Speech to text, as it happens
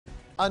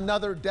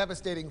Another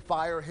devastating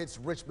fire hits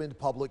Richmond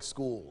Public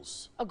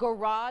Schools. A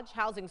garage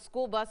housing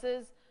school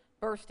buses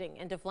bursting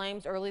into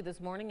flames early this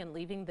morning and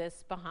leaving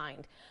this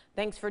behind.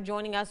 Thanks for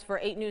joining us for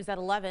 8 News at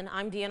 11.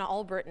 I'm Deanna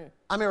Albritton.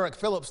 I'm Eric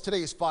Phillips.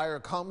 Today's fire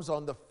comes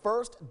on the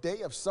first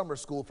day of summer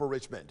school for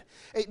Richmond.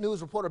 8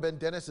 News reporter Ben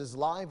Dennis is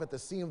live at the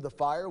scene of the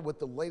fire with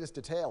the latest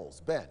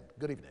details. Ben,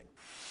 good evening.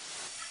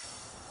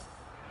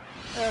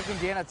 Eric and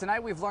Deanna,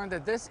 tonight we've learned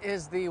that this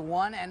is the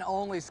one and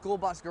only school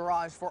bus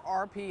garage for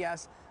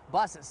RPS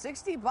buses.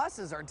 60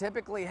 buses are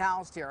typically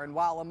housed here, and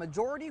while a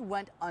majority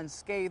went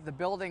unscathed, the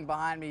building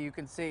behind me you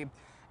can see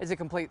is a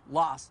complete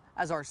loss,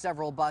 as are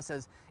several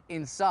buses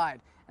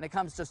inside. And it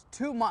comes just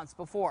 2 months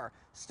before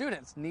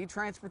students need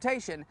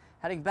transportation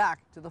heading back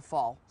to the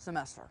fall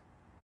semester.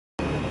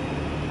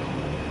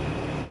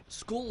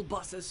 School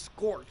buses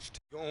scorched.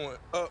 Going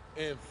up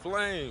in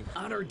flames.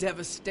 Utter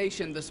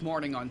devastation this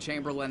morning on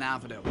Chamberlayne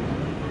Avenue.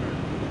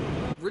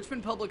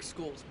 Richmond Public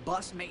Schools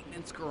bus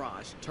maintenance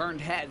garage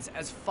turned heads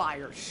as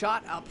fire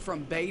shot up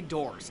from bay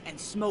doors and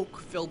smoke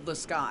filled the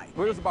sky.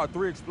 There was about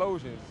 3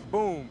 explosions.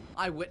 Boom.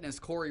 Eyewitness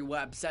Corey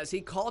Webb says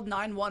he called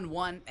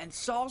 911 and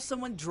saw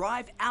someone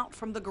drive out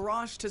from the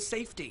garage to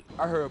safety.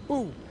 I heard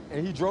boom,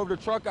 and he drove the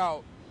truck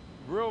out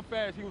real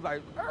fast. He was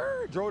like,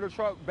 drove the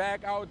truck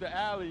back out the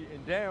alley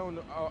and down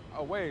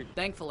away.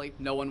 Thankfully,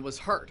 no one was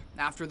hurt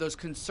after those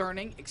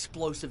concerning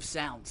explosive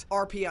sounds.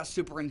 RPS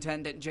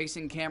Superintendent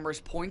Jason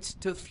Kamras points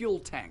to fuel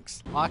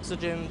tanks.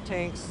 Oxygen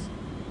tanks,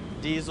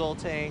 diesel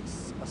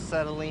tanks,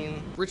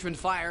 acetylene. Richmond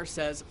Fire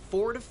says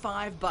 4 to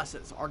 5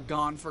 buses are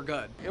gone for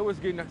good. It was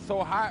getting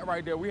so hot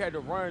right there, we had to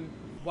run.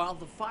 While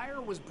the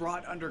fire was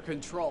brought under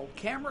control,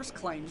 Kamras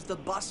claims the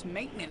bus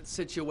maintenance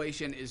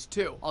situation is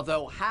too,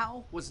 although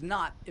how was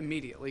not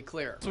immediately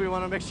clear. So we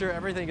want to make sure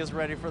everything is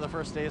ready for the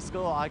first day of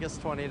school,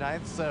 August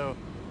 29th. So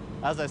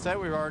as I said,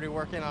 we're already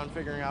working on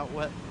figuring out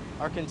what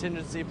our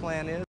contingency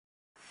plan is.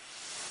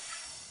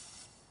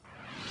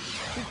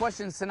 Two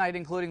questions tonight,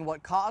 including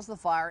what caused the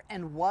fire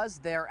and was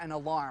there an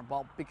alarm?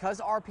 Well,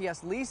 because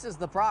RPS leases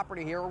the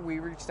property here, we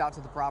reached out to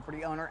the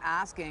property owner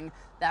asking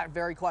that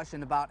very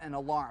question about an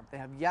alarm. They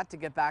have yet to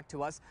get back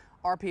to us.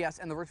 RPS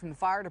and the Richmond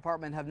Fire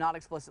Department have not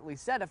explicitly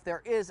said if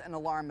there is an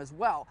alarm as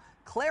well.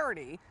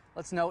 Clarity,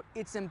 let's note,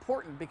 it's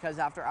important because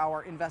after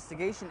our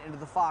investigation into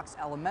the Fox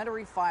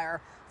Elementary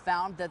fire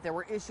found that there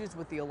were issues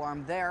with the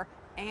alarm there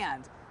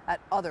and at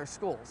other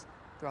schools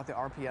throughout the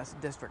RPS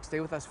district.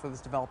 Stay with us for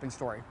this developing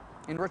story.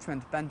 In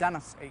Richmond, Ben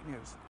Dennis, 8 News.